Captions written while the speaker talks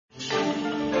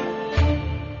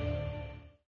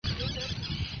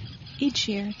Each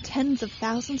year, tens of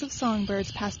thousands of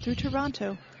songbirds pass through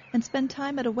Toronto and spend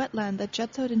time at a wetland that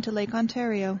juts out into Lake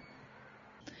Ontario.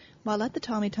 While at the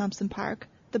Tommy Thompson Park,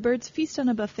 the birds feast on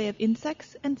a buffet of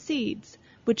insects and seeds,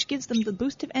 which gives them the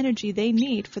boost of energy they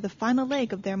need for the final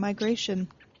leg of their migration.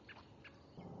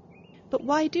 But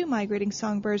why do migrating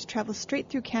songbirds travel straight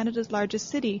through Canada's largest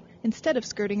city instead of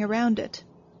skirting around it?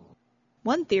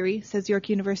 One theory, says York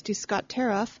University's Scott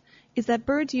Teroff, is that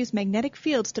birds use magnetic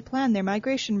fields to plan their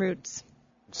migration routes.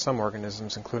 Some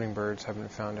organisms, including birds, have been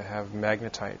found to have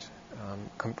magnetite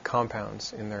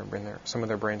compounds in some of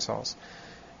their brain cells.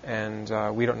 And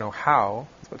we don't know how,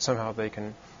 but somehow they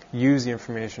can use the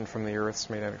information from the Earth's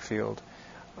magnetic field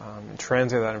and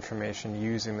translate that information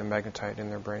using the magnetite in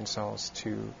their brain cells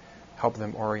to help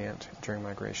them orient during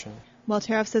migration. While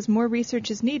Teroff says more research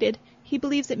is needed, he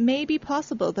believes it may be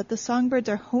possible that the songbirds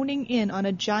are honing in on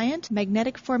a giant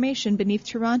magnetic formation beneath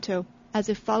Toronto, as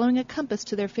if following a compass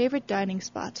to their favorite dining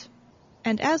spot.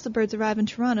 And as the birds arrive in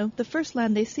Toronto, the first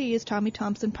land they see is Tommy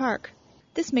Thompson Park.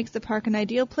 This makes the park an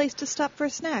ideal place to stop for a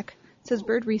snack, says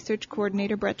bird research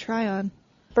coordinator Brett Tryon.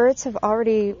 Birds have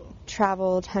already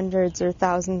traveled hundreds or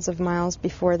thousands of miles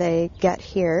before they get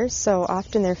here, so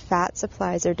often their fat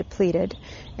supplies are depleted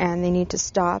and they need to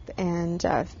stop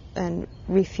and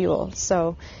refuel.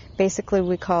 So basically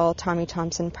we call Tommy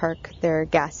Thompson Park their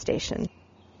gas station.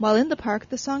 While in the park,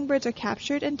 the songbirds are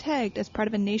captured and tagged as part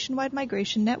of a nationwide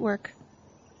migration network.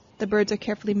 The birds are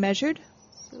carefully measured,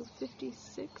 so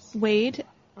 56, weighed,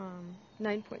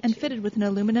 9.2, and fitted with an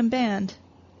aluminum band.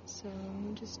 So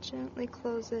just gently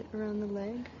close it around the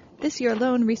leg. This year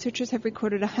alone, researchers have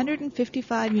recorded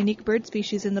 155 unique bird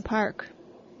species in the park.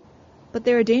 But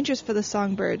there are dangers for the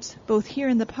songbirds, both here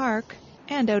in the park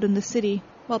and out in the city.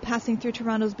 While passing through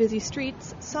Toronto's busy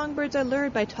streets, songbirds are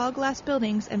lured by tall glass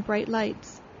buildings and bright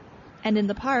lights. And in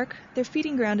the park, their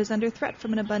feeding ground is under threat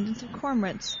from an abundance of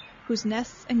cormorants, whose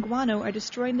nests and guano are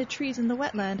destroying the trees in the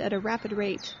wetland at a rapid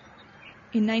rate.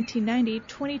 In 1990,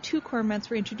 22 cormorants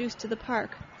were introduced to the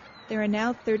park. There are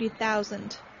now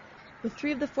 30,000. With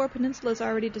 3 of the 4 peninsulas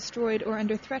already destroyed or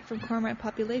under threat from cormorant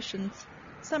populations,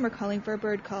 some are calling for a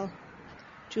bird call.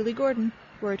 Julie Gordon,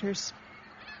 Reuters.